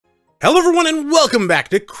Hello everyone and welcome back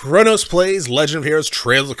to Chronos Plays Legend of Heroes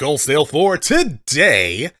Trails of Cold Steel 4.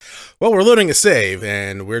 Today, well, we're loading a save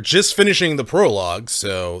and we're just finishing the prologue,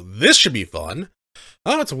 so this should be fun.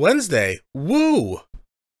 Oh, it's Wednesday. Woo!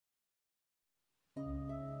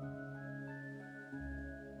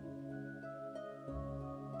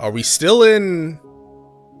 Are we still in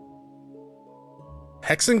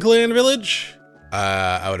Hexen Clan Village?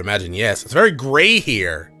 I would imagine yes. It's very gray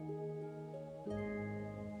here.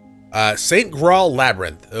 St. Graal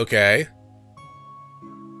Labyrinth, okay.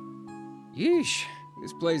 Yeesh,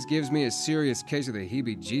 this place gives me a serious case of the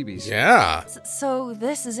heebie-jeebies. Yeah. So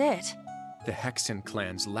this is it? The Hexen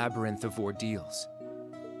Clan's labyrinth of ordeals.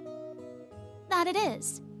 That it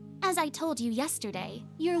is. As I told you yesterday,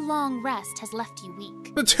 your long rest has left you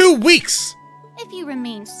weak. For 2 weeks! If you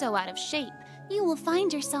remain so out of shape, you will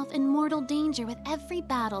find yourself in mortal danger with every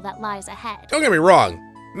battle that lies ahead. Don't get me wrong.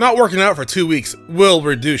 Not working out for 2 weeks will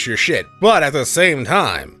reduce your shit, but at the same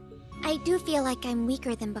time... I do feel like I'm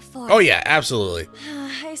weaker than before. Oh yeah, absolutely.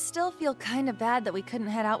 I still feel kinda bad that we couldn't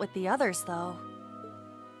head out with the others, though.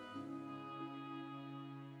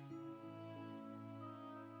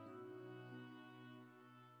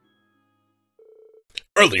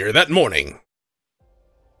 Earlier that morning.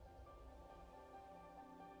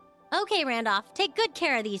 Okay, Randolph, take good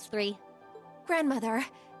care of these three. Grandmother,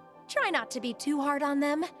 try not to be too hard on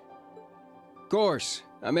them. Of course.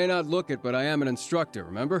 I may not look it, but I am an instructor,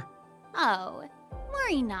 remember? Oh,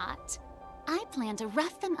 worry not. I plan to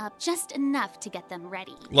rough them up just enough to get them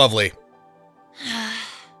ready. Lovely.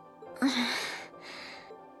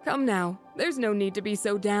 Come now, there's no need to be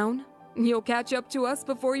so down. You'll catch up to us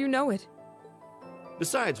before you know it.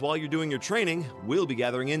 Besides, while you're doing your training, we'll be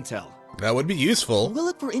gathering intel. That would be useful. We'll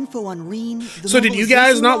look for info on Reen. So did you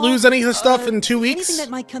guys not lose any of the stuff in 2 weeks? Anything that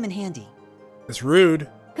might come in handy. It's rude.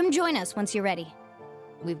 Come join us once you're ready.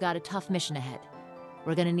 We've got a tough mission ahead.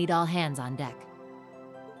 We're gonna need all hands on deck.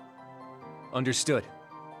 Understood.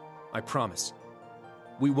 I promise.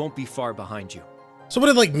 We won't be far behind you. So what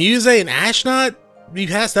did like Muse and Ash not be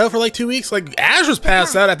passed out for like 2 weeks? Like Ash was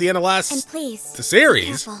passed out at the end of And the please,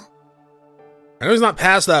 series. careful. I know he's not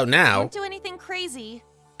passed out now. Don't do anything crazy.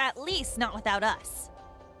 At least not without us.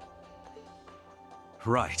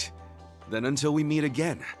 Right. Then until we meet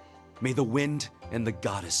again, may the wind and the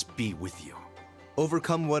goddess be with you.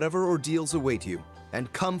 Overcome whatever ordeals await you,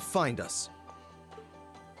 and come find us.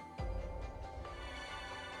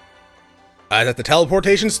 Is that the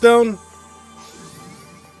teleportation stone?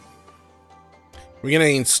 We're gonna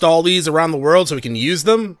install these around the world so we can use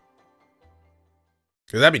them?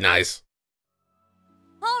 Cause that'd be nice.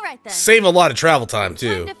 All right then. Save a lot of travel time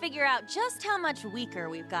too. Time to figure out just how much weaker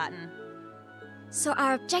we've gotten. So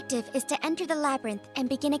our objective is to enter the labyrinth and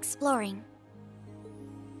begin exploring.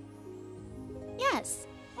 Yes.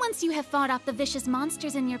 Once you have fought off the vicious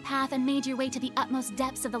monsters in your path and made your way to the utmost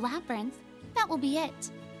depths of the labyrinth, that will be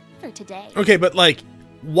it. For today. Okay, but like,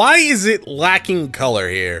 why is it lacking color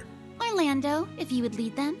here? Orlando, if you would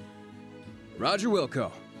lead them. Roger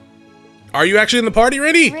Wilco. Are you actually in the party,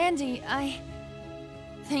 Randy? Randy,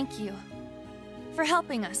 thank you. For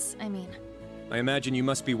helping us, I mean. I imagine you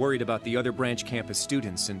must be worried about the other branch campus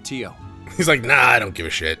students and Tio. He's like, nah, I don't give a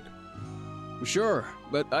shit. Sure,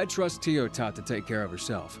 but I trust Tio Tot to take care of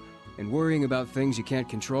herself. And worrying about things you can't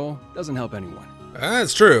control doesn't help anyone.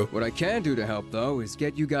 That's true. What I can do to help, though, is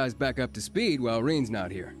get you guys back up to speed while Reen's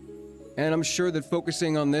not here. And I'm sure that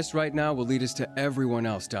focusing on this right now will lead us to everyone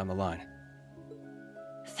else down the line.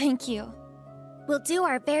 Thank you. We'll do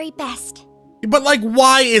our very best. But like,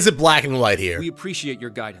 why is it black and white here? We appreciate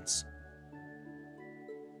your guidance.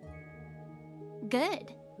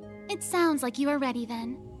 Good. It sounds like you are ready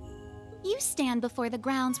then. You stand before the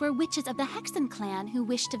grounds where witches of the Hexen clan who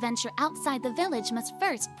wish to venture outside the village must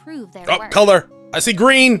first prove their worth. Color. I see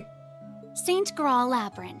green. St. Graal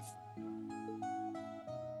Labyrinth.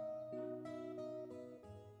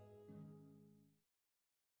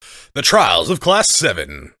 The trials of Class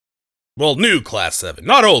 7. Well, new Class 7,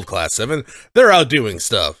 not old Class 7. They're out doing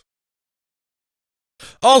stuff.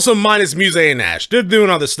 Also minus Muse and Ash. They're doing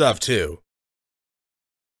other stuff too.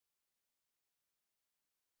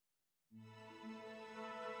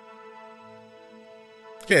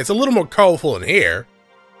 Okay, it's a little more colorful in here.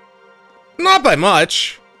 Not by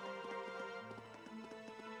much.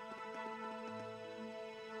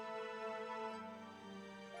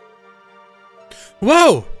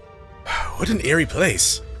 Whoa! What an eerie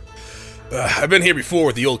place. I've been here before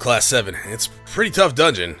with the old Class 7. It's a pretty tough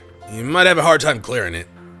dungeon. You might have a hard time clearing it.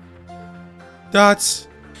 Dots.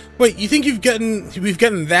 Wait, you think we've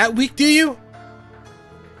gotten that weak, do you?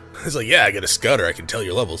 He's like, yeah, I got a scouter, I can tell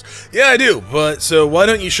your levels. Yeah, I do, but so why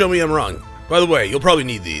don't you show me I'm wrong? By the way, you'll probably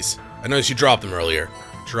need these. I noticed you dropped them earlier.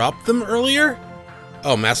 Dropped them earlier?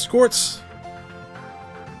 Oh, Master Quartz?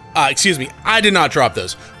 Excuse me, I did not drop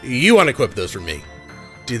those. You unequip those for me.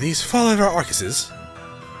 Do these fall out of our Arcuses?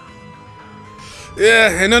 Yeah,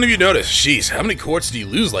 and none of you noticed. Jeez, how many quartz do you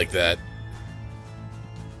lose like that?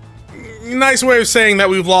 Nice way of saying that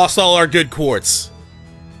we've lost all our good quartz.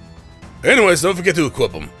 Anyways, don't forget to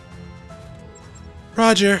equip them.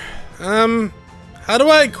 Roger. How do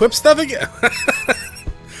I equip stuff again?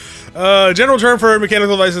 General term for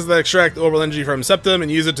mechanical devices that extract orbital energy from septum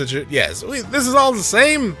and use it to... Yes, this is all the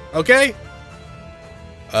same, okay?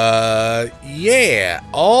 Yeah,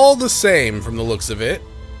 all the same from the looks of it.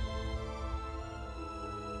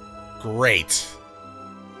 Great.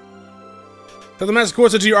 Set the Master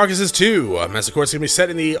Quartz into your Arcuses too. Master Quartz can be set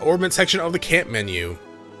in the orbit section of the camp menu.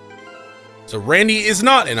 So Randy is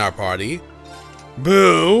not in our party.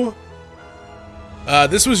 Boo.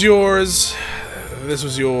 This was yours. This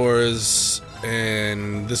was yours.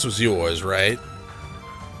 And this was yours, right?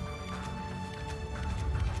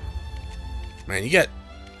 Man, you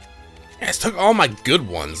guys took all my good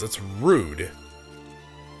ones. That's rude.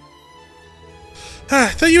 I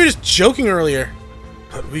thought you were just joking earlier.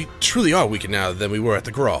 But we truly are weaker now than we were at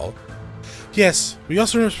the Grawl. Yes, we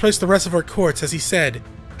also replaced the rest of our quartz, as he said.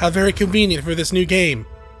 How very convenient for this new game.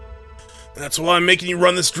 That's why I'm making you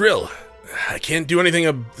run this drill. I can't do anything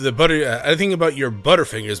about your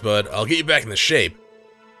butterfingers, but I'll get you back in the shape.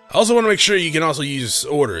 I also want to make sure you can also use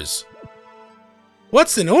orders.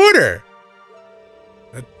 What's an order?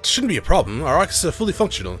 That shouldn't be a problem. Our Arcuses are fully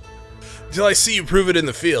functional. Until I see you prove it in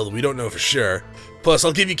the field, we don't know for sure. Plus,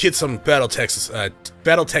 I'll give you kids some battle tech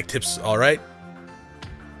tips, alright?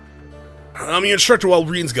 I'm your instructor while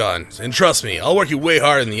Reen's gone, and trust me, I'll work you way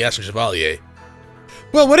harder than the Astro Chevalier.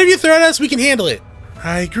 Well, whatever you throw at us, we can handle it.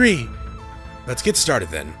 I agree. Let's get started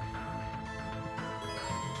then.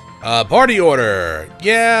 Party order.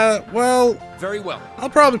 Yeah, well... Very well.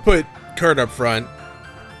 I'll probably put Kurt up front,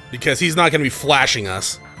 because he's not going to be flashing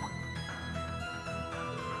us.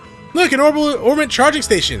 Look, an orbit charging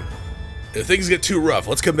station. If things get too rough,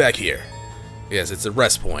 let's come back here. Yes, it's a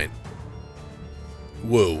rest point.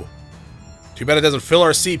 Whoa. Too bad it doesn't fill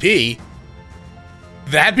our CP.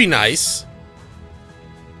 That'd be nice.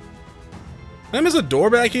 Did I miss a door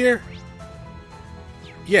back here?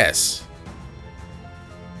 Yes.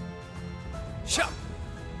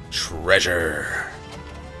 Treasure.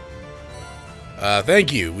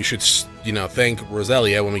 Thank you. We should, thank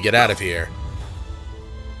Roselia when we get out of here.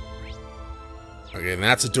 Okay, and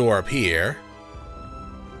that's a door up here.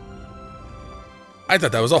 I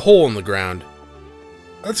thought that was a hole in the ground.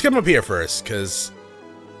 Let's come up here first, because...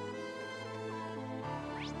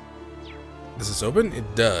 Does this open?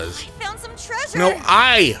 It does. I found some treasure! No,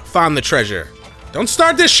 I found the treasure! Don't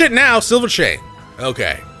start this shit now, Silver Chain!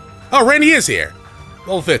 Okay. Oh, Randy is here!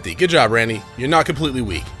 Level 50. Good job, Randy. You're not completely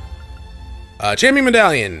weak. Champion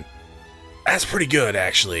Medallion. That's pretty good,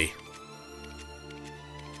 actually.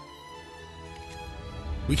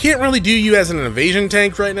 We can't really do you as an invasion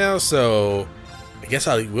tank right now, so I guess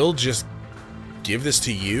I will just give this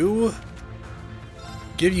to you.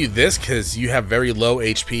 Give you this because you have very low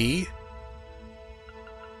HP.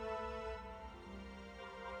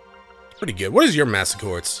 Pretty good. What is your Master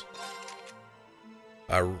Quartz?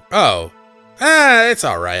 It's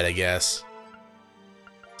alright, I guess.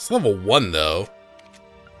 It's level 1, though.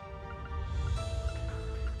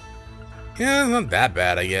 Yeah, not that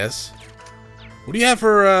bad, I guess. What do you have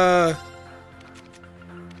for,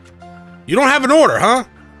 You don't have an order, huh?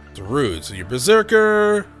 It's rude. So you're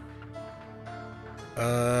Berserker.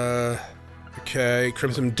 Okay.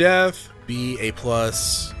 Crimson Death. B, A+.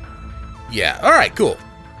 Yeah, alright, cool.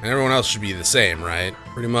 And everyone else should be the same, right?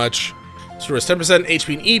 Pretty much. Stores 10%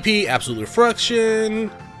 HP and EP. Absolute Reflection.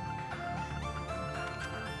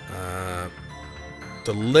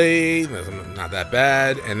 Delay. Not that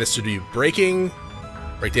bad. And this should be Breaking.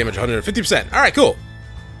 Break damage 150%. Alright, cool.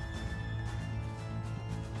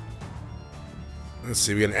 Let's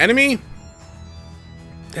see, we got an enemy.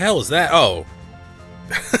 The hell is that? Oh.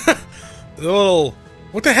 The little...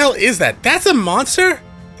 What the hell is that? That's a monster?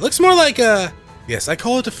 It looks more like a... Yes, I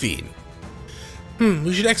call it a fiend.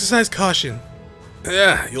 We should exercise caution.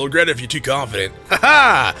 Yeah, you'll regret it if you're too confident.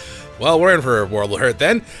 Haha! Well, we're in for a world of hurt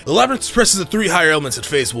then. The labyrinth suppresses the 3 higher elements at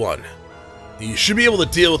phase 1. You should be able to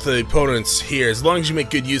deal with the opponents here as long as you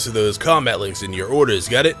make good use of those combat links in your orders,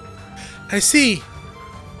 got it? I see.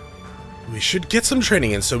 We should get some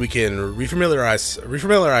training in so we can refamiliarize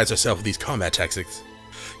ourselves with these combat tactics.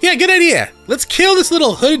 Yeah, good idea. Let's kill this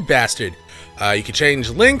little hooded bastard. You can change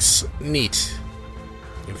links. Neat.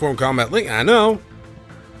 Inform combat link. I know.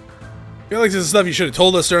 I feel like this is stuff you should have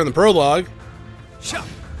told us during the prologue.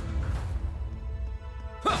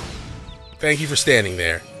 Thank you for standing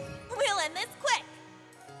there. We'll end this quick.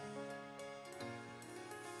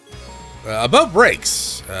 About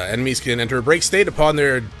breaks. Enemies can enter a break state upon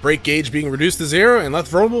their break gauge being reduced to 0 and left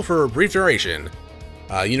vulnerable for a brief duration.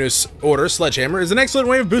 Unos Order Sledgehammer is an excellent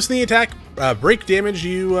way of boosting the attack break damage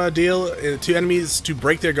you deal to enemies to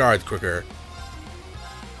break their guards quicker.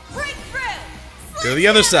 Go to the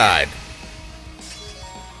other side.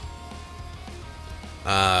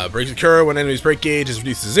 Breaks occur when enemies' break gauge is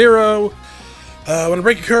reduced to 0. When a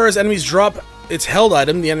break occurs, enemies drop its held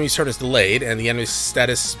item, the enemy's turn is delayed, and the enemy's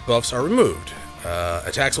status buffs are removed.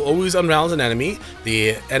 Attacks will always unbalance an enemy,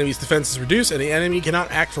 the enemy's defense is reduced, and the enemy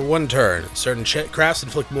cannot act for 1 turn. Certain crafts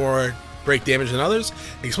inflict more break damage than others.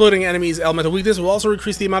 Exploding enemy's elemental weakness will also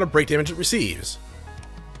increase the amount of break damage it receives.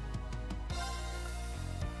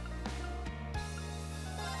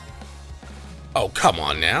 Oh, come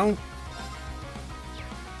on now.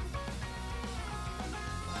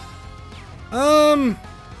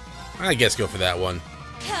 I guess go for that one.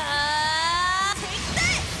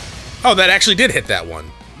 Oh, that actually did hit that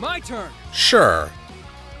one. My turn. Sure.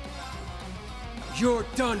 You're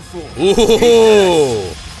done for.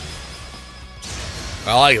 Ooh.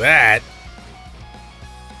 I like that.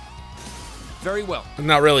 Very well.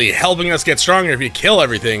 Not really helping us get stronger if you kill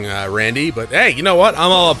everything, Randy, but hey, you know what?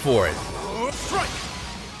 I'm all up for it. Strike.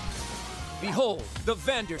 Behold, the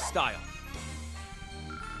Vander style.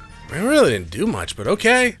 I really didn't do much, but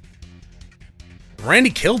okay.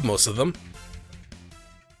 Randy killed most of them.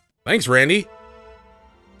 Thanks, Randy.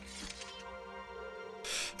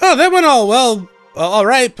 Oh, that went all well. All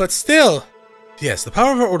right, but still. Yes, the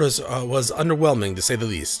power of our orders was underwhelming, to say the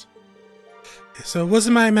least. So it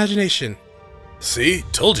wasn't my imagination. See?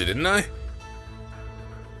 Told you, didn't I?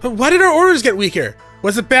 But why did our orders get weaker?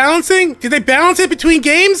 Was it balancing? Did they balance it between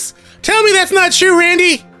games? Tell me that's not true,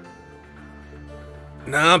 Randy!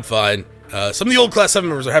 Nah, I'm fine. Some of the old Class 7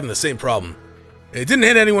 members are having the same problem. It didn't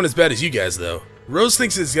hit anyone as bad as you guys, though. Rose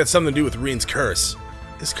thinks it's got something to do with Reen's curse.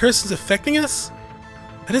 His curse is affecting us?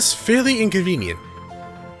 That is fairly inconvenient.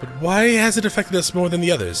 But why has it affected us more than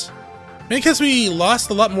the others? Maybe because we lost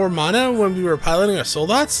a lot more mana when we were piloting our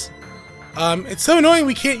soldats? It's so annoying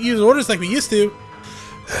we can't use orders like we used to.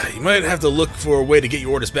 You might have to look for a way to get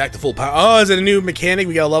your orders back to full power. Oh, is it a new mechanic?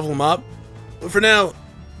 We gotta level them up? But for now,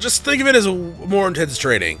 just think of it as a more intense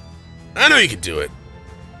training. I know you can do it.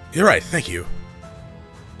 You're right, thank you.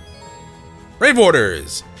 Brave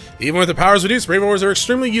Orders! Even with their powers reduced, Brave Orders are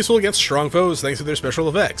extremely useful against strong foes thanks to their special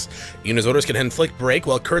effects. Yuna's orders can inflict break,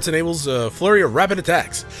 while Kurtz enables a flurry of rapid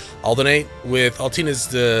attacks. Alternate with Altina's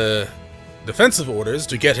defensive orders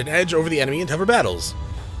to get an edge over the enemy in tougher battles.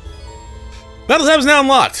 Battle tab is now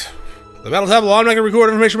unlocked. The battle tab will automatically record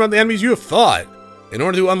information about the enemies you have fought. In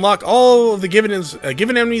order to unlock all of the given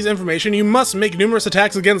enemy's information, you must make numerous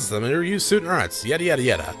attacks against them or use certain arts, yada yada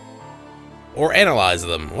yada. Or analyze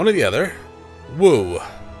them, one or the other. Woo.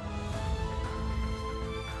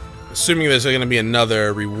 Assuming there's going to be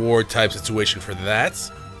another reward type situation for that.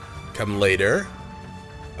 Come later.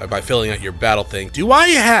 By filling out your battle thing. Do I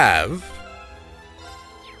have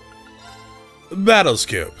battle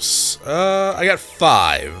scopes? I got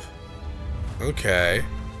 5. Okay.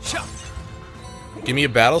 Give me a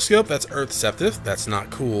battle scope. That's Earth Septif. That's not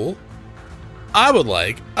cool. I would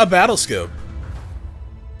like a battle scope.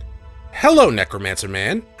 Hello, Necromancer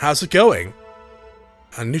Man. How's it going?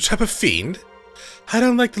 A new type of fiend? I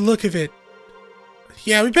don't like the look of it.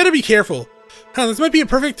 Yeah, we better be careful. This might be a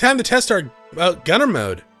perfect time to test our gunner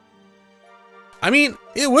mode. I mean,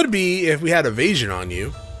 it would be if we had evasion on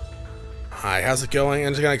you. Hi, how's it going?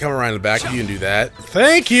 I'm just gonna come around the back of you and do that.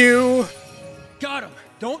 Thank you! Got him!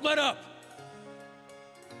 Don't let up!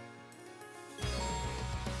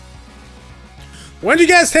 When do you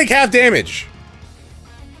guys take half damage?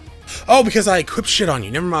 Oh, because I equipped shit on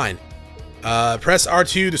you. Never mind. Press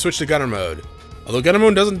R2 to switch to gunner mode. Although gunner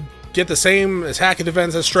mode doesn't get the same attack and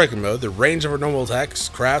defense as striker mode, the range of our normal attacks,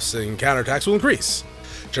 crafts, and counterattacks will increase.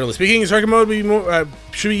 Generally speaking, striker mode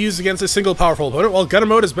should be used against a single powerful opponent, while gunner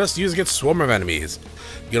mode is best used against a swarm of enemies.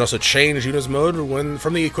 You can also change Yuna's mode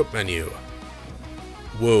from the equip menu.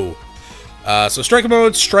 Whoa. So striker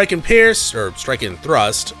mode, strike and pierce, or strike and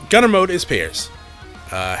thrust. Gunner mode is pierce.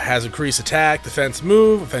 Has increased attack, defense,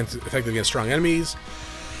 move, effective against strong enemies.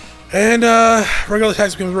 And regular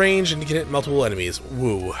attacks become ranged and you can hit multiple enemies.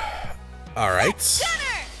 Woo. Alright.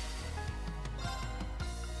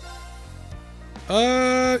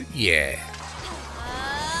 Yeah.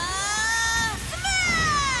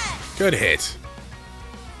 Good hit.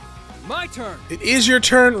 My turn. It is your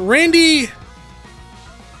turn, Randy.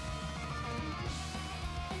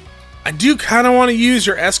 I do kind of want to use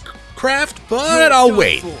your S-craft, but I'll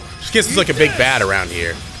wait. Just in case it's like a big bad around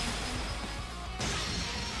here.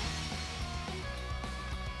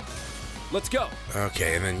 Let's go.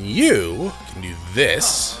 Okay, and then you can do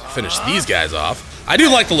this. Finish these guys off. I do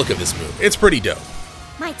like the look of this move. It's pretty dope.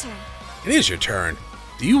 My turn. It is your turn.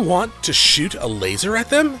 Do you want to shoot a laser at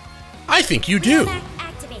them? I think you do.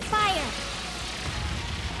 Activate. Fire.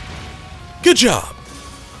 Good job.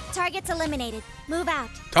 Target's eliminated. Move out.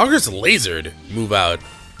 Target's lasered. Move out.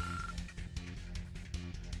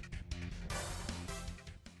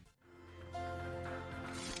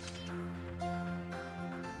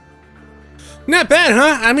 Not bad,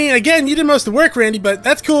 huh? I mean, again, you did most of the work, Randy, but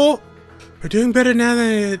that's cool. We're doing better now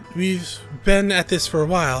that we've been at this for a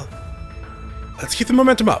while. Let's keep the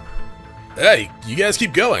momentum up. Hey, you guys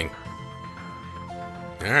keep going.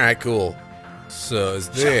 Alright, cool. So, is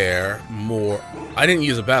there more... I didn't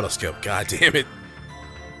use a battle scope, god damn it.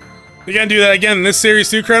 You gonna do that again in this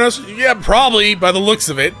series too, Chronos? Yeah, probably, by the looks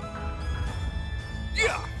of it.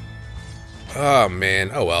 Oh,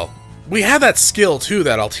 man. Oh, well. We have that skill, too,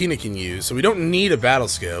 that Altina can use, so we don't need a battle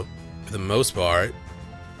scope, for the most part.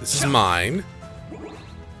 This is mine.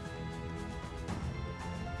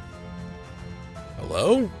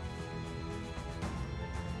 Hello?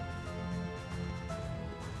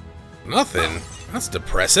 Nothing. That's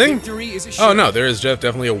depressing. Oh, no, there is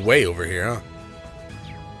definitely a way over here, huh?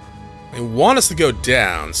 They want us to go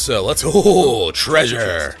down, so let's... Oh,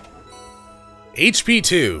 treasure! HP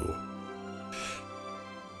 2.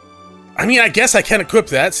 I mean, I guess I can equip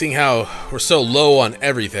that, seeing how we're so low on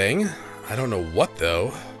everything. I don't know what,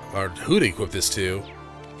 though, or who to equip this to.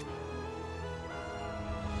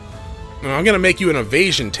 No, I'm gonna make you an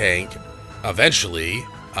evasion tank, eventually.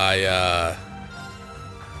 I,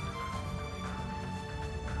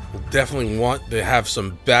 will definitely want to have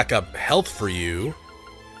some backup health for you.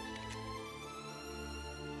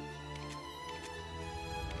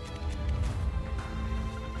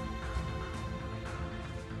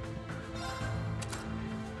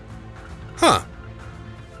 Huh.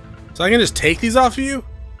 So I can just take these off of you?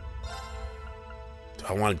 Do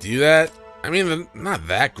I want to do that? I mean, they're not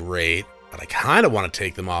that great, but I kind of want to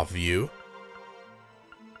take them off of you.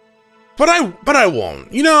 But I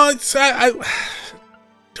won't. You know, it's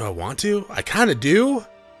do I want to? I kind of do.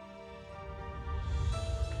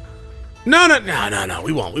 No.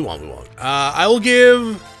 We won't. I will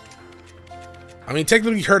give... I mean,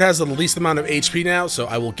 technically Kurt has the least amount of HP now, so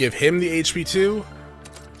I will give him the HP too.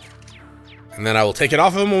 And then I will take it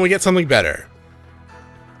off of him when we get something better.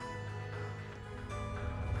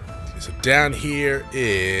 Okay, so down here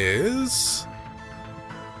is...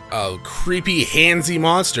 a creepy, handsy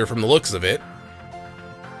monster from the looks of it.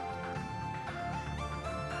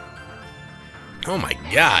 Oh my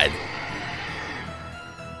god.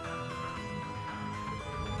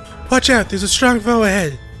 Watch out, there's a strong foe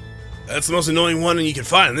ahead. That's the most annoying one you can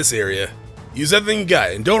find in this area. Use everything you got,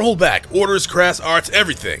 and don't hold back. Orders, crafts, arts,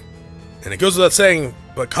 everything. And it goes without saying,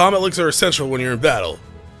 but combat links are essential when you're in battle.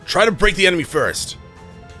 Try to break the enemy first.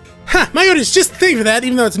 Ha! My order's just the thing for that,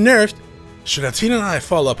 even though it's nerfed. Should Altina and I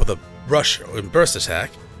follow up with a rush or burst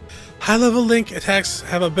attack, high-level link attacks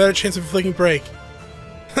have a better chance of inflicting break.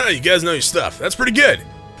 Ha! You guys know your stuff. That's pretty good.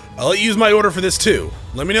 I'll let you use my order for this too.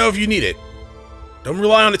 Let me know if you need it. Don't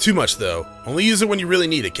rely on it too much, though. Only use it when you really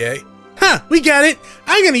need it, okay? Ha! We got it!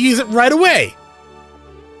 I'm gonna use it right away!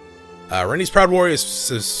 Randy's Proud Warrior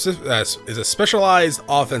is a specialized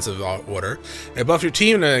offensive order. It buffs your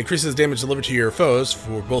team and increases damage delivered to your foes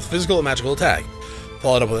for both physical and magical attack.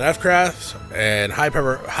 Followed up with an F-craft and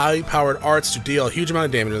high-powered arts to deal a huge amount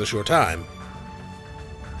of damage in a short time.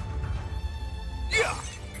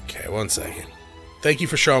 Okay, 1 second. Thank you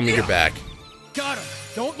for showing me your back. Got him!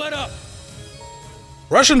 Don't let up!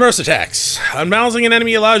 Rush and burst attacks. Unbalancing an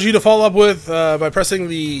enemy allows you to follow up with by pressing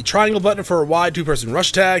the triangle button for a wide 2-person rush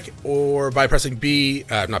attack, or by pressing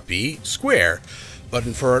square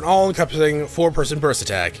button for an all-encompassing 4-person burst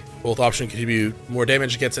attack. Both options contribute more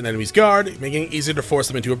damage against an enemy's guard, making it easier to force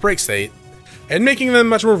them into a break state, and making them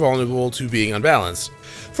much more vulnerable to being unbalanced.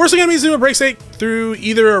 Forcing enemies into a break state through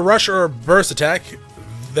either a rush or a burst attack,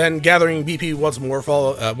 then gathering BP once more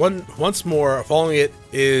following it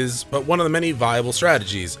is but one of the many viable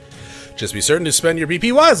strategies. Just be certain to spend your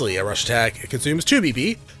BP wisely. A rush attack consumes 2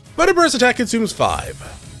 BP, but a burst attack consumes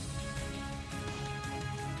 5.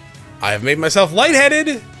 I have made myself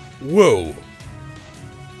lightheaded. Whoa.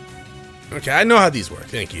 Okay, I know how these work.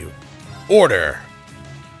 Thank you. Order.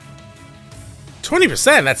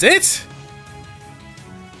 20%, that's it?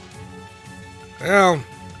 Well.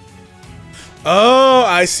 Oh,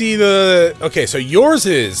 I see the... Okay, so yours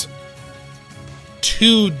is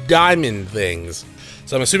 2 diamond things.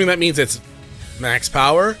 So I'm assuming that means it's max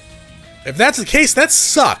power. If that's the case, that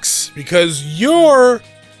sucks. Because your...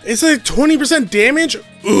 It's like 20% damage?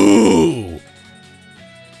 Ooh.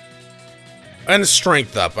 And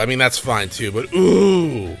strength up. I mean, that's fine too, but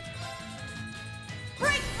ooh.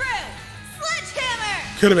 Breakthrough!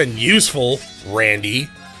 Sledgehammer! Could have been useful, Randy.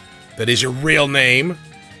 That is your real name.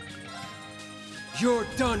 You're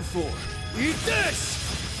done for. Eat this!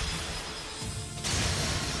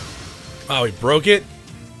 Oh, he broke it?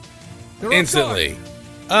 Instantly.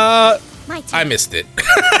 My turn. I missed it.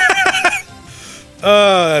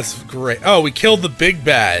 Oh, that's great. Oh, we killed the big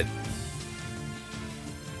bad.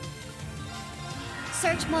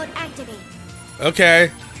 Search mode activate.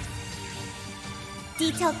 Okay.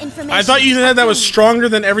 Detailed information. I thought you said that was stronger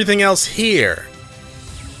than everything else here.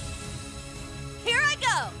 Here I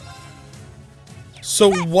go!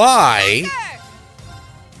 So why?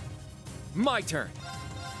 My turn.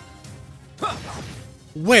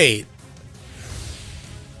 Wait.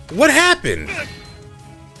 What happened?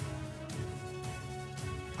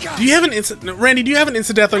 Do you have an instant... Randy, do you have an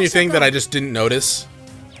instant death on your thing that I just didn't notice?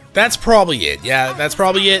 That's probably it. Yeah, that's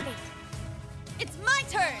probably it. It's my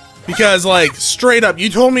turn! Because, like, straight up, you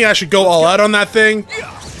told me I should go all out on that thing,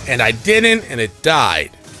 and I didn't, and it died.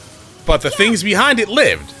 But the things behind it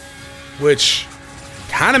lived, which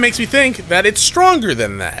kind of makes me think that it's stronger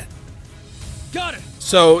than that. Got it!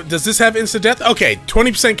 So, does this have instant death? Okay,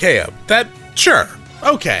 20% KO. That, sure.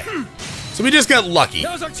 Okay. So we just got lucky.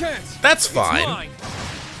 Now's our chance. That's fine.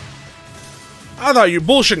 I thought you were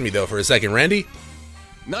bullshitting me, though, for a second, Randy.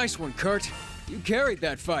 Nice one, Kurt. You carried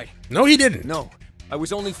that fight. No, he didn't. No, I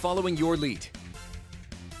was only following your lead.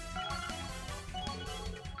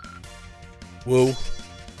 Whoa.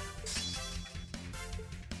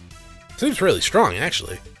 Seems really strong,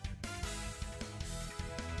 actually.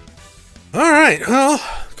 Alright, well,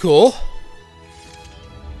 cool.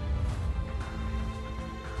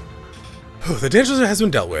 Oh, the danger has been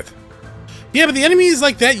dealt with. Yeah, but the enemies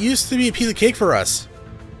like that used to be a piece of cake for us.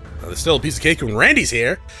 Well, there's still a piece of cake when Randy's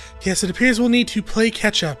here. Yes, it appears we'll need to play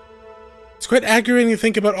catch-up. It's quite aggravating to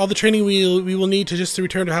think about all the training we will need to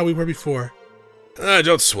return to how we were before.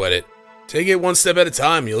 Don't sweat it. Take it one step at a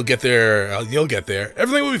time. You'll get there. You'll get there.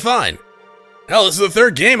 Everything will be fine. Hell, this is the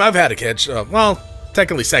 3rd game I've had to catch. Well,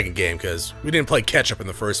 technically 2nd game, because we didn't play catch-up in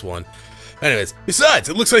the 1st one. Anyways, besides,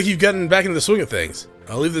 it looks like you've gotten back into the swing of things.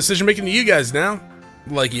 I'll leave the decision-making to you guys now.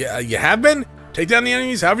 Like, you have been? Take down the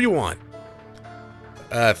enemies however you want.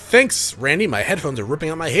 Thanks, Randy. My headphones are ripping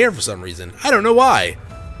out my hair for some reason. I don't know why.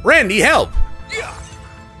 Randy, help!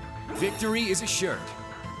 Victory is assured.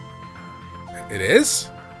 It is?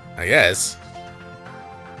 I guess.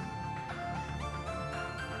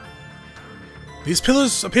 These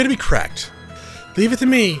pillars appear to be cracked. Leave it to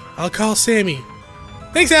me. I'll call Sammy.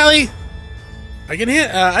 Thanks, Allie! I can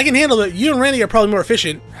handle it. You and Randy are probably more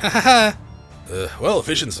efficient. Ha ha ha. Well,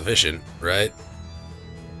 efficient's efficient, right?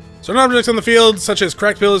 Certain objects on the field, such as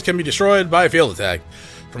cracked pillars, can be destroyed by a field attack.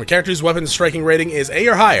 From a character's weapon's striking rating is A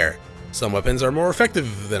or higher. Some weapons are more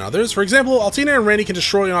effective than others. For example, Altina and Randy can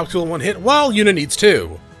destroy an obstacle in 1 hit, while Yuna needs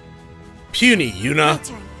 2. Puny, Yuna. My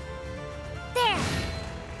turn. There.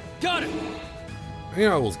 Got it. You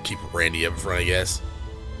know, we'll keep Randy up front, I guess.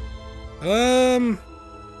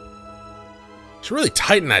 Should really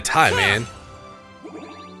tighten that tie, man.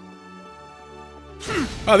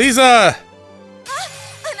 Oh,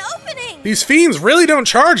 these fiends really don't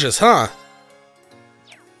charge us, huh?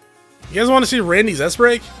 You guys want to see Randy's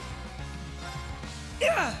S-Break?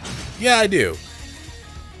 Yeah, I do.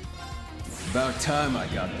 About time I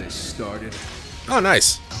got this started. Oh,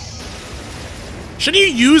 nice. Shouldn't you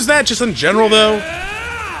use that just in general, though?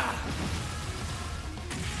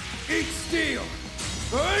 Eat steel.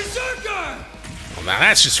 Berserker! Well, now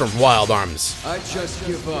that's just from Wild Arms. I'd just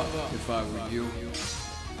give up if I were you.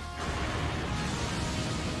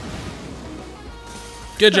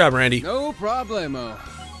 Good job, Randy. No problemo.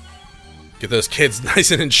 Get those kids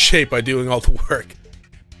nice and in shape by doing all the work.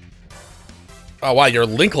 Oh, wow, your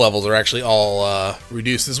link levels are actually all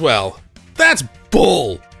reduced as well. That's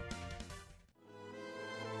bull!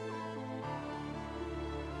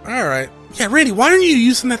 Alright. Yeah, Randy, why aren't you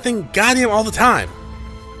using that thing goddamn all the time?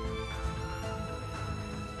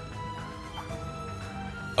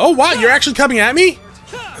 Oh, wow, you're actually coming at me?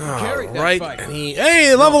 Alright.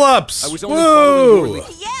 Hey, level ups! Whoa!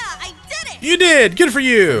 Yeah, I did it! You did! Good for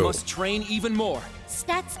you! Must train even more.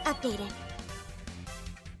 Stats updated.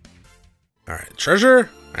 Alright, treasure?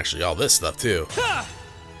 Actually, all this stuff, too.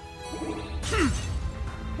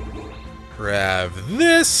 Grab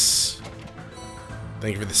this.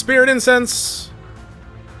 Thank you for the spirit incense.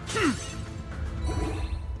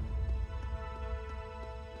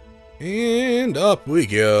 And up we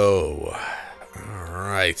go.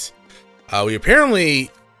 Alright. We apparently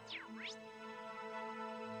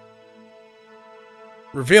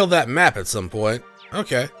revealed that map at some point.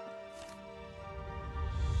 Okay.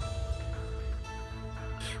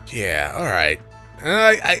 Yeah, alright.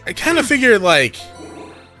 I kind of figured, like,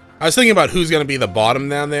 I was thinking about who's going to be the bottom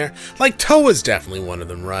down there. Like, Toa's definitely one of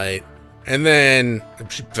them, right? And then,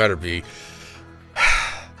 she better be.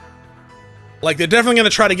 Like, they're definitely going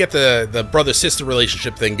to try to get the brother-sister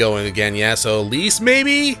relationship thing going again, yeah? So, Elise,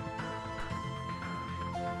 maybe?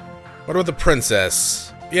 What about the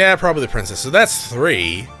princess? Yeah, probably the princess. So that's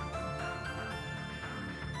 3.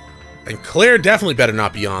 And Claire definitely better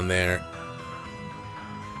not be on there.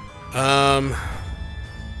 I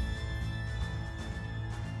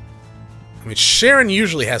mean, Sharon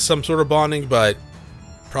usually has some sort of bonding, but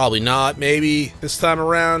probably not, maybe, this time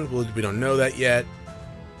around. We don't know that yet.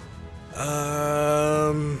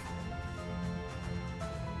 I'm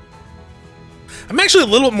actually a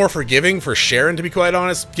little bit more forgiving for Sharon, to be quite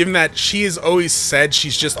honest, given that she has always said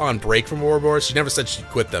she's just on break from Ouroboros. She never said she'd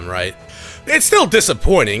quit them, right? It's still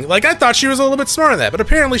disappointing. Like, I thought she was a little bit smarter than that, but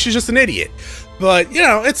apparently she's just an idiot. But, you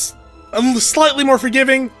know, it's slightly more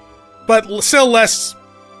forgiving, but still less,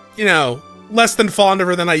 you know, less than fond of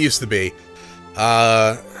her than I used to be.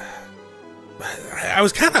 I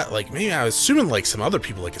was kind of, like, maybe I was assuming, like, some other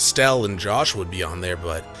people, like Estelle and Josh would be on there,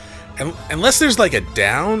 but unless there's, like, a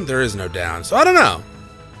down, there is no down. So, I don't know.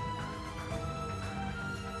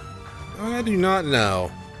 I do not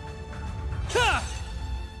know. I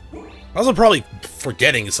was probably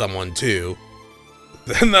forgetting someone, too.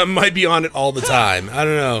 That might be on it all the time. I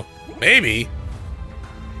don't know. Maybe.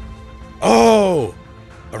 Oh!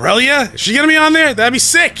 Aurelia? Is she gonna be on there? That'd be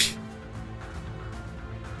sick!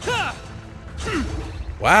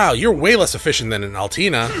 Wow, you're way less efficient than an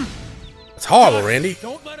Altina. That's horrible, Randy.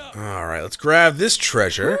 Alright, let's grab this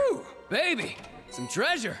treasure. Woo, baby, some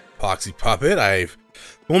treasure. Epoxy puppet. I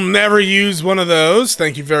will never use one of those.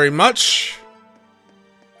 Thank you very much.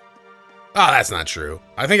 Ah, that's not true.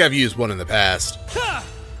 I think I've used one in the past.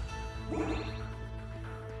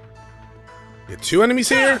 Get 2 enemies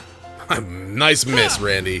here? Nice miss,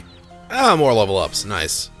 Randy. Ah, more level ups.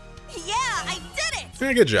 Nice. Yeah, I did it!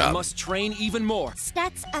 Very good job. I must train even more.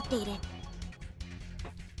 Stats updated.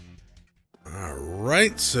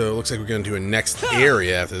 Alright, so it looks like we're going to do a next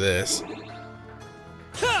area after this.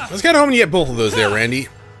 I was kind of hoping to get both of those there, Randy.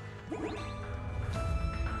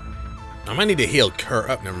 I might need to heal Kurt.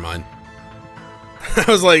 Oh, never mind. I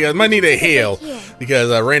was like, I might need a heal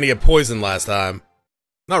because Randy got poisoned last time.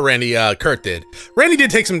 Not Randy, Kurt did. Randy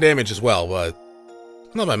did take some damage as well, but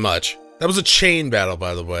not by much. That was a chain battle,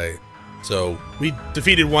 by the way. So we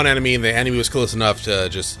defeated one enemy, and the enemy was close enough to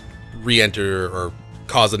just re-enter or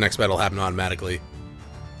cause the next battle to happen automatically.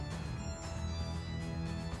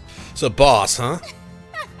 So, boss, huh?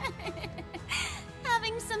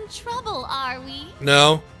 Having some trouble, are we?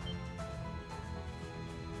 No.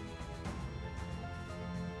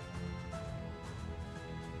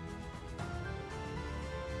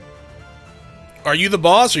 Are you the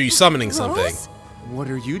boss, or are you summoning something? What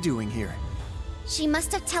are you doing here? She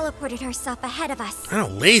must have teleported herself ahead of us. I know,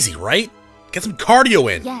 lazy, right? Get some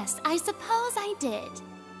cardio in. Yes, I suppose I did.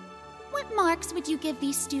 What marks would you give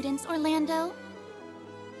these students, Orlando?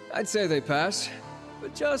 I'd say they pass,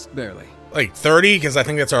 but just barely. Like 30, because I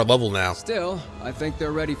think that's our level now. Still, I think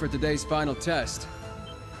they're ready for today's final test.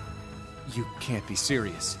 You can't be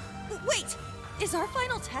serious. Wait, is our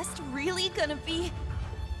final test really gonna be...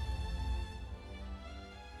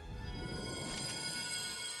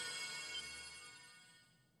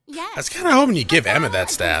 Yes. I was kind of hoping you'd give Emma that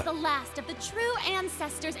staff. The last of the true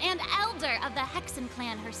ancestors and elder of the Hexen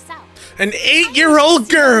clan herself. An 8-year-old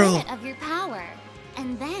girl! Of your power,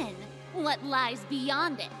 and then what lies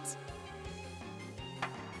beyond it.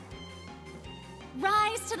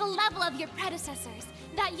 Rise to the level of your predecessors,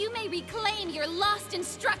 that you may reclaim your lost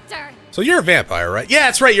instructor. So you're a vampire, right? Yeah,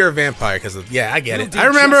 that's right, you're a vampire, because yeah, I get it. I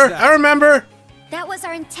remember! That was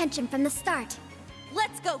our intention from the start.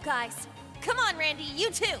 Let's go, guys. Come on, Randy, you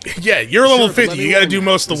too. Yeah, you're level 50, you gotta do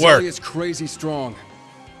most of the work. Zelia's crazy strong.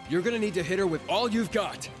 You're gonna need to hit her with all you've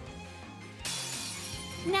got.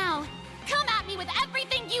 Now, come at me with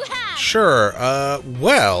everything you have! Sure,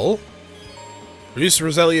 well... Reduce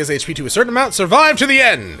Roselia's HP to a certain amount, survive to the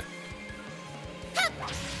end!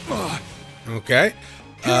 Okay.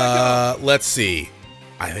 Let's see.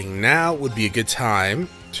 I think now would be a good time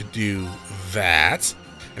to do that.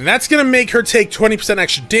 And that's gonna make her take 20%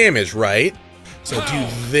 extra damage, right? So do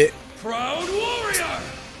this. Proud warrior!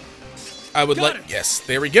 I would like. Yes,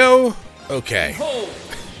 there we go. Okay. Behold,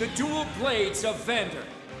 the dual blades of Vander.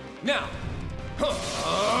 Now,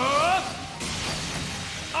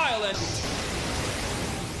 I'll end it.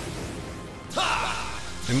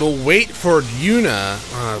 And we'll wait for Yuna.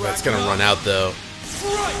 That's gonna run out though.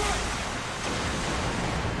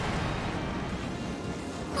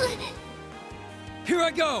 Here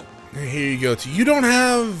I go. Here you go. You don't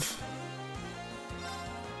have.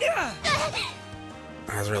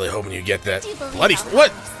 I was really hoping you'd get that. Bloody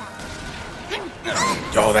what?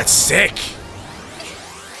 Oh, that's sick.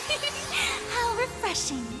 How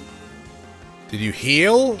refreshing. Did you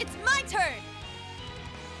heal? It's my turn.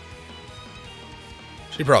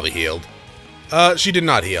 She probably healed. She did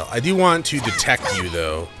not heal. I do want to detect you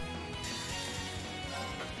though.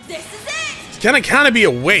 This is it. It's gonna kind of be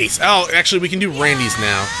a waste. Oh, actually, we can do Randy's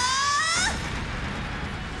now.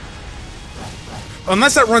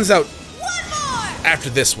 Unless that runs out after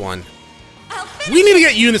this one. We need to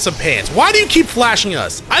get Yuna some pants. Why do you keep flashing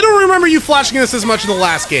us? I don't remember you flashing us as much in the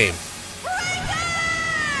last game.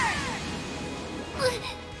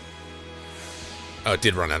 Oh, it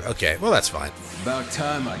did run out. Okay, well that's fine. About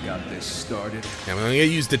time I got this started. I'm gonna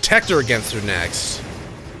use Detector against her next.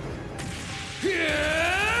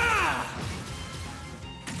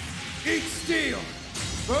 Eat steel.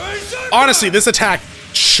 Honestly, this attack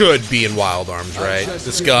should be in Wild Arms, right?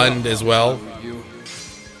 This gun as well.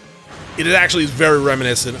 It actually is very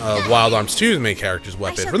reminiscent of Wild Arms 2's main character's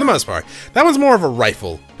weapon, for the most part. That one's more of a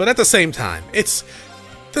rifle, but at the same time, it's...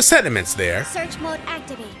 the sentiment's there. Search mode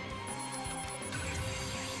activate.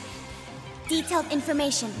 Detailed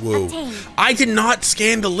information Whoa. obtained. I did not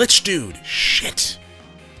scan the Lich Dude. Shit.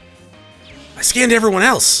 I scanned everyone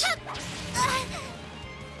else.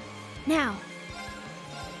 Now.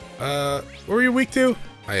 What were you weak to?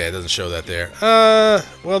 Oh yeah, it doesn't show that there.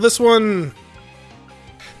 Well this one...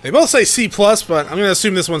 They both say C+, but I'm gonna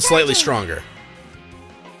assume this one's slightly stronger.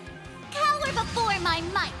 Cower before my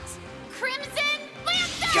might. Crimson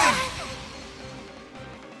Lancer!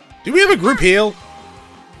 Do we have a group heal?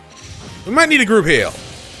 We might need a group heal.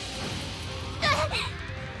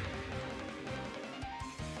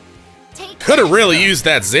 Could have really used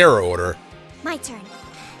that Zero order. My turn.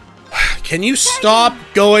 Can you stop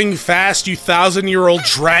going fast, you 1,000-year-old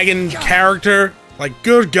dragon character? Like,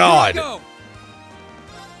 good God.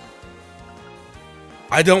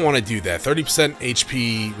 I don't want to do that. 30%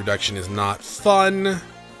 HP reduction is not fun.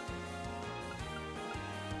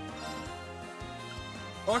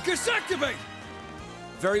 Arcus activate!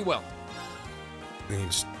 Very well. You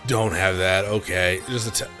just don't have that. Okay.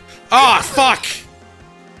 Just ah, fuck!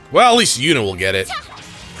 Well, at least Yuna will get it.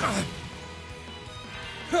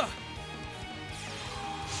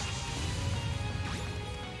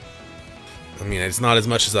 I mean, it's not as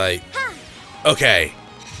much as I... Okay.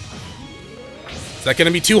 Is that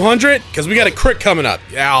gonna be 200? Because we got a crit coming up.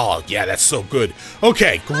 Oh, yeah, that's so good.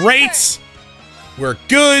 Okay, great. We're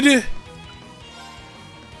good.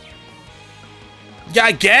 Yeah,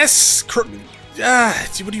 I guess.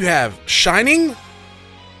 See, what do you have? Shining?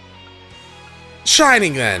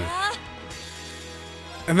 Shining, then.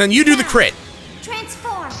 And then you do the crit.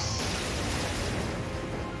 Transform.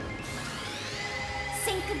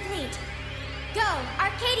 Sync complete. Go,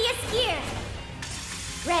 Arcadius here.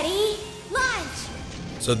 Ready, launch.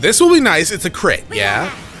 So this will be nice. It's a crit,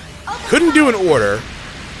 yeah? Couldn't do an order.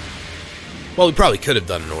 Well, we probably could have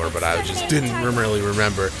done an order, but I just didn't really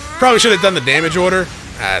remember. Probably should have done the damage order.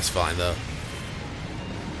 Ah, that's fine, though.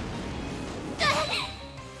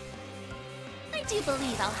 I do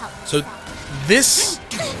believe I'll help. So this...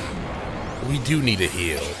 We do need a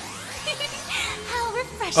heal. How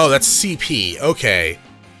refreshing. Oh, that's CP. Okay.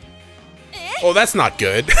 Oh, that's not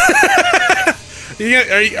good.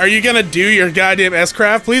 Are you gonna do your goddamn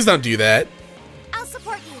S-Craft? Please don't do that. I'll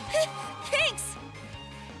support you. Thanks.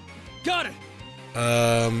 Got it.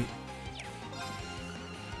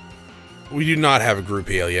 We do not have a group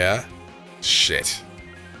heal, yeah? Shit.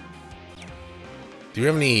 Do you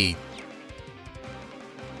have any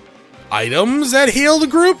items that heal the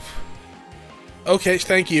group? Okay,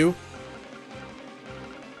 thank you.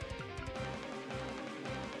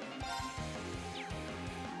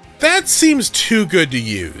 That seems too good to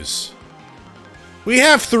use. We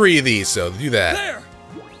have 3 of these, so do that. There.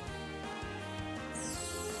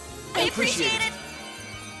 I appreciate it.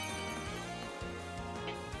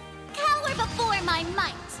 Cower before my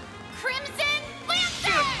might. Crimson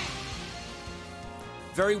Lancer!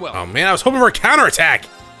 Very well. Oh man, I was hoping for a counterattack.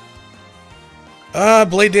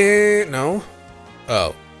 Blade dance. No.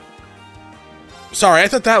 Oh. Sorry, I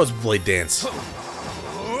thought that was Blade Dance.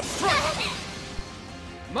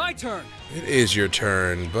 My turn. It is your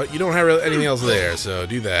turn, but you don't have anything else there, so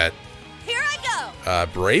do that. Here I go.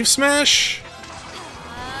 Brave Smash?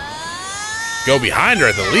 Go behind her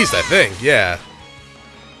at the least, I think. Yeah.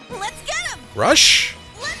 Let's get him. Rush?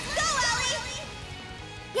 Let's go, Ellie.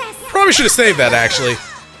 Yes. Probably should have saved that, actually.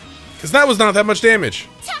 Because that was not that much damage.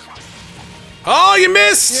 Oh, you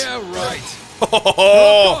missed! Yeah, right.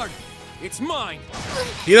 Oh. It's mine.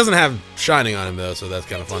 He doesn't have Shining on him, though, so that's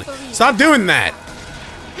kind of funny. Stop doing that!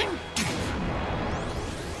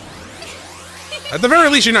 At the very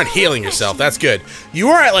least, you're not healing yourself. That's good. You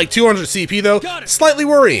are at like 200 CP, though. Slightly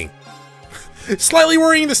worrying. Slightly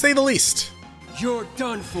worrying, to say the least. You're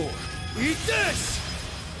done for. Eat this!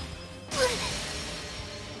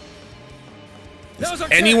 Is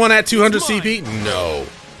anyone at 200 CP? No.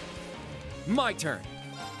 My turn.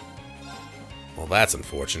 Well, that's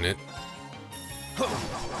unfortunate.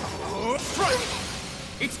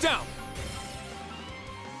 It's down.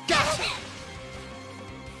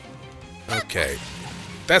 Okay.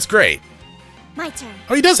 That's great. My turn.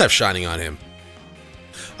 Oh, he does have Shining on him.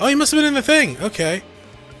 Oh, he must have been in the thing. Okay.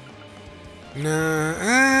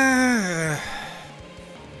 Nah.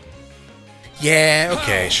 Yeah,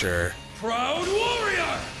 okay, sure. Proud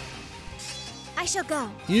warrior! I shall go.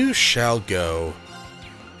 You shall go.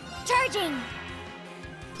 Charging.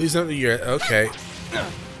 Please don't do your... Okay.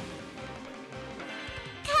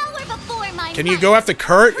 Cower before my Can you go after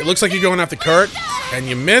Kurt? It looks like you're going after Kurt. And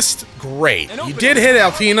you missed? Great. You did hit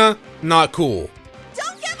Altina. Not cool.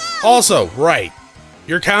 Also, right.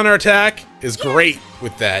 Your counterattack is great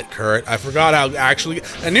with that, Kurt. I forgot how actually...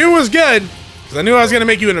 I knew it was good, because I knew I was going to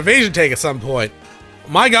make you an evasion take at some point.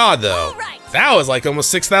 My god, though. That was like almost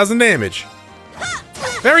 6,000 damage.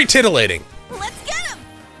 Very titillating. Let's get him.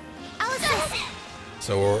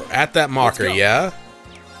 So we're at that marker, yeah?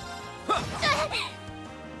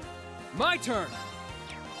 My turn.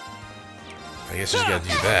 I guess you just gotta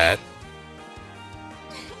do that.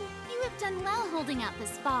 You have done well holding out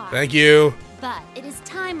this far. Thank you. But it is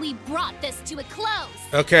time we brought this to a close.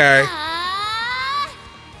 Okay.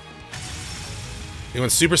 You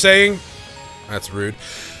want Super Saiyan? That's rude.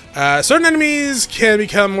 Certain enemies can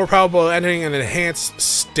become more powerful entering an enhanced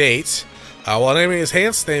state. While an enemy is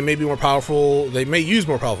enhanced, they may be more powerful. They may use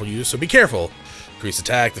more powerful use, so be careful. Increase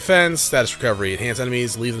attack, defense, status recovery. Enhanced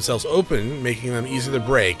enemies leave themselves open, making them easier to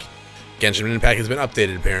break. Genshin Impact has been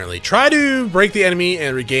updated, apparently. Try to break the enemy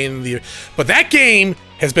and regain the... But that game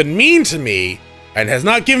has been mean to me and has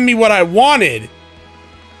not given me what I wanted.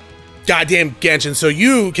 Goddamn Genshin, so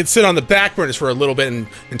you can sit on the back burners for a little bit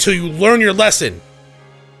until you learn your lesson.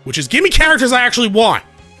 Which is, give me characters I actually want.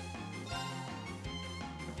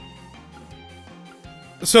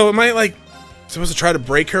 So am I, like, supposed to try to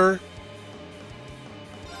break her?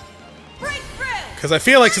 Because I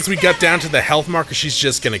feel like since we got down to the health marker, she's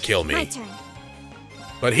just gonna kill me. My turn.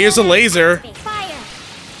 But here's a laser. Fire.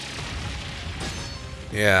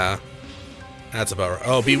 Yeah. That's about right.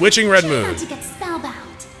 Oh, Bewitching Red Moon. To get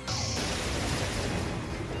spellbound.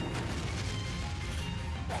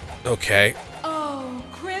 Okay. Oh,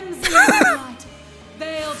 crimson blood,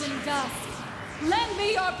 veiled in dust, lend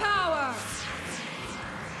me your power.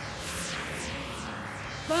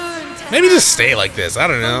 Burn to Maybe just stay like this. I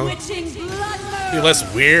don't know. witching blood moon. Be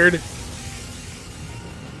less weird.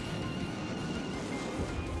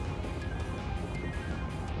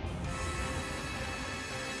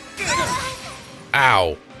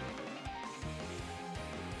 Ow.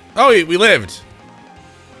 Oh, we lived.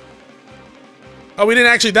 Oh, we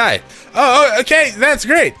didn't actually die. Oh, okay, that's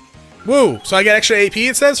great. Woo, so I get extra AP,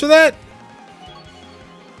 it says, for that?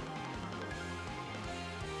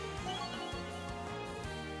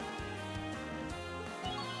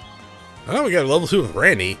 Oh, we got a level 2 with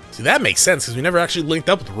Randy. See, that makes sense, because we never actually linked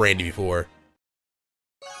up with Randy before.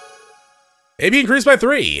 AP increased by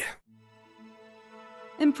 3.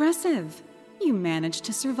 Impressive. You managed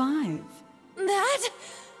to survive. That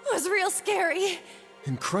was real scary.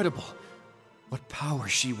 Incredible. What power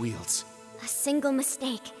she wields. A single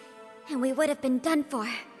mistake, and we would have been done for.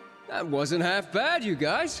 That wasn't half bad, you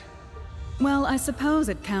guys. Well, I suppose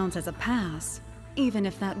it counts as a pass, even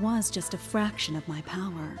if that was just a fraction of my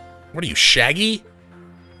power. What are you, Shaggy?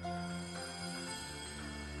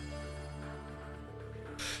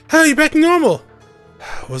 Oh, you're back to normal.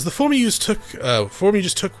 Was the form you just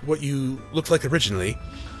took what you looked like originally?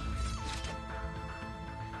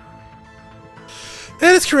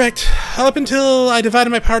 That is correct. Up until I divided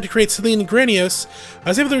my power to create Selene and Granios, I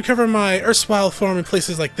was able to recover my erstwhile form in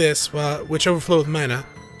places like this, which overflow with mana.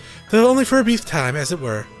 Though only for a brief time, as it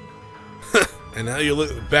were. And now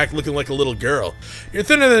you're back looking like a little girl. You're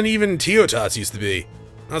thinner than even Teotos used to be.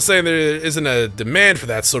 I'm not saying there isn't a demand for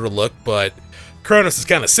that sort of look, but Chronos is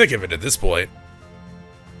kind of sick of it at this point.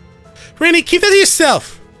 Randy, keep that to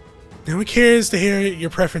yourself! No one cares to hear your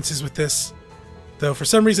preferences with this. Though for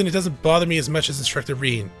some reason it doesn't bother me as much as Instructor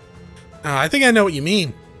Reen. I think I know what you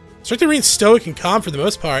mean. Instructor Reen's stoic and calm for the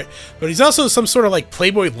most part, but he's also some sort of like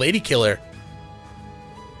playboy lady killer.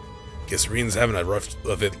 Guess Reen's having a rough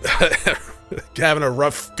of it, having a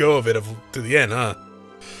rough go of it to the end, huh?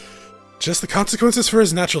 Just the consequences for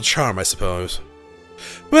his natural charm, I suppose.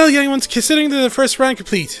 Well, young ones, considering the first round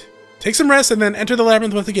complete, take some rest and then enter the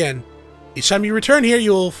labyrinth once again. Each time you return here,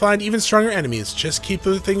 you'll find even stronger enemies. Just keep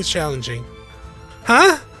the things challenging.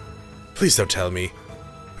 Huh? Please don't tell me.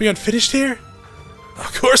 We aren't finished here?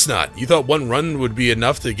 Of course not. You thought one run would be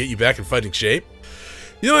enough to get you back in fighting shape?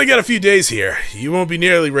 You only got a few days here. You won't be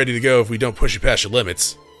nearly ready to go if we don't push you past your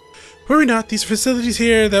limits. Worry not. These are facilities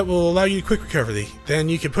here that will allow you quick recovery. Then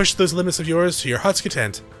you can push those limits of yours to your heart's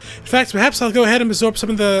content. In fact, perhaps I'll go ahead and absorb some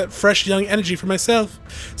of the fresh young energy for myself,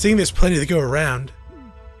 seeing there's plenty to go around.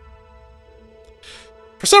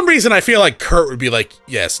 For some reason, I feel like Kurt would be like,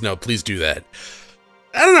 yes, no, please do that.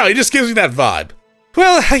 I don't know, he just gives me that vibe.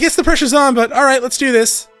 Well, I guess the pressure's on, but alright, let's do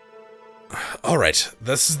this. Alright,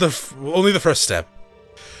 this is only the first step.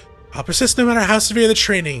 I'll persist no matter how severe the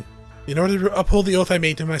training, in order to uphold the oath I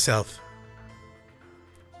made to myself.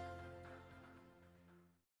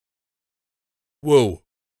 Whoa.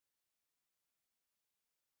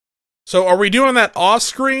 So are we doing that off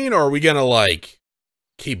screen, or are we gonna, like,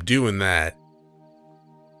 keep doing that?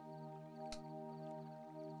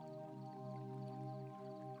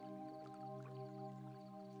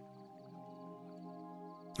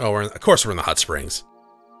 Oh, of course we're in the hot springs.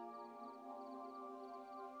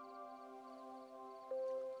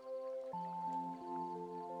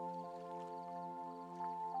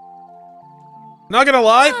 Not gonna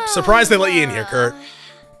lie, surprised they let you in here, Kurt.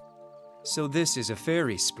 So this is a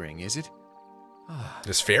fairy spring, is it?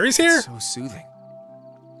 There's fairies here? So soothing.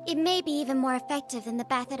 It may be even more effective than the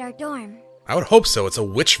bath at our dorm. I would hope so. It's a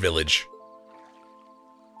witch village.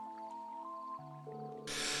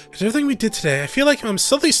 After everything we did today, I feel like I'm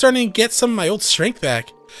suddenly starting to get some of my old strength back.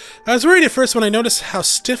 I was worried at first when I noticed how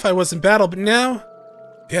stiff I was in battle, but now...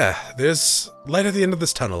 Yeah, there's light at the end of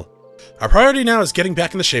this tunnel. Our priority now is getting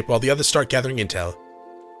back into shape while the others start gathering intel.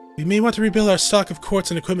 We may want to rebuild our stock of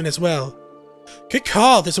quartz and equipment as well. Good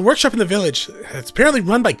call. There's a workshop in the village. It's apparently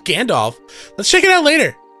run by Gandalf. Let's check it out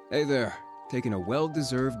later. Hey there. Taking a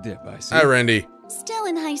well-deserved dip, I see. Hi, Randy. Still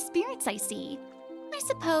in high spirits, I see. I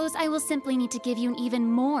suppose I will simply need to give you an even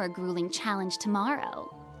more grueling challenge tomorrow.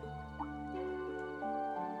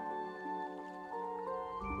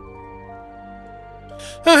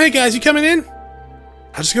 Oh, hey guys, you coming in?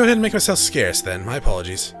 I'll just go ahead and make myself scarce then. My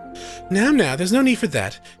apologies. Now, there's no need for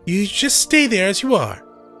that. You just stay there as you are.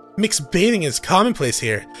 Mixed bathing is commonplace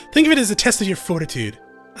here. Think of it as a test of your fortitude.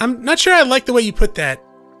 I'm not sure I like the way you put that.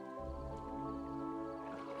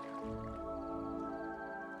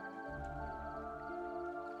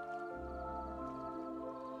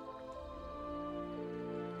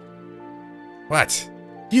 What?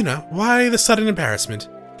 You know, why the sudden embarrassment?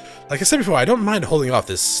 Like I said before, I don't mind holding off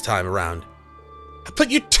this time around. But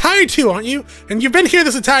you're tired too, aren't you? And you've been here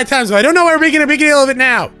this entire time, so I don't know why we're making a big deal of it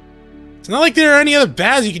now. It's not like there are any other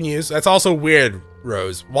baths you can use. That's also weird,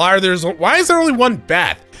 Rose. Why is there only one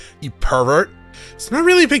bath? You pervert. It's not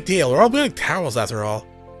really a big deal. We're all wearing towels after all.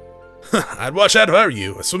 I'd watch out if I were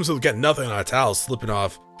you. A swimsuit's got nothing on our towels slipping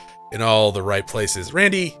off in all the right places.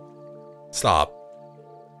 Randy, stop.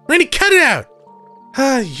 Randy, cut it out!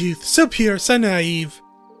 Ah, youth, so pure, so naive.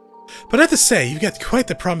 But I have to say, you've got quite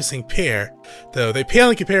the promising pair, though they pale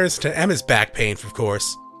in comparison to Emma's back pain, of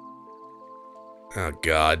course. Oh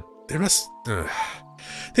God, they must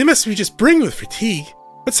be just brimming with fatigue.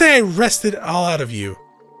 Let's say I wrested all out of you.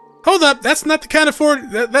 Hold up, that's not the kind of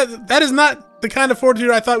that is not the kind of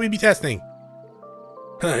fortitude I thought we'd be testing.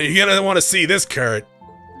 You're gonna want to see this, Kurt.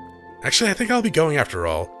 Actually, I think I'll be going after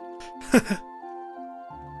all.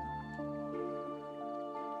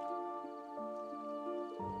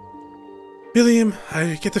 William,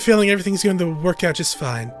 I get the feeling everything's going to work out just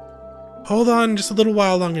fine. Hold on just a little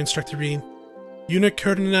while longer, Instructor Reen. Una,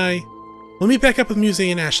 Kurt, and I, we'll meet back up with Muse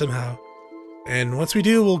and Ash somehow. And once we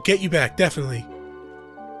do, we'll get you back, definitely.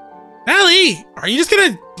 Allie! Are you just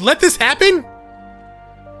gonna let this happen?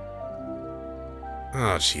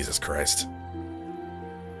 Oh, Jesus Christ.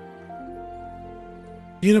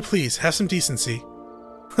 Una, please, have some decency.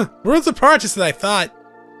 Worlds apart, just as I thought.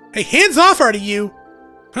 Hey, hands off, out of you!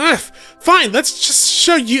 Fine, let's just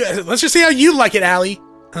see how you like it, Allie.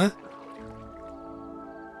 Huh?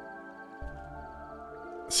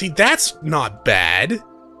 See, that's not bad.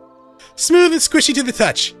 Smooth and squishy to the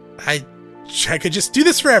touch. I could just do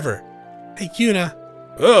this forever. Hey, Yuna.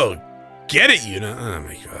 Oh, get it, Yuna. Oh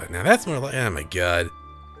my god. Now that's more like... Oh my god.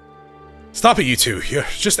 Stop it, you two. You're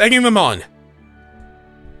just egging them on.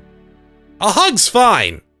 A hug's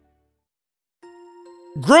fine.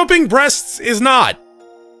 Groping breasts is not.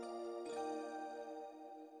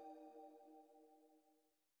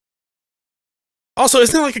 Also,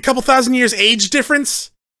 isn't there like a couple thousand years age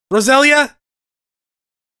difference? Roselia?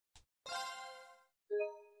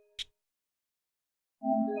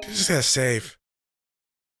 I'm just gonna save.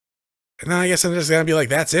 And then I guess I'm just gonna be like,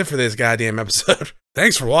 that's it for this goddamn episode.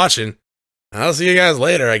 Thanks for watching. I'll see you guys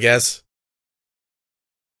later, I guess.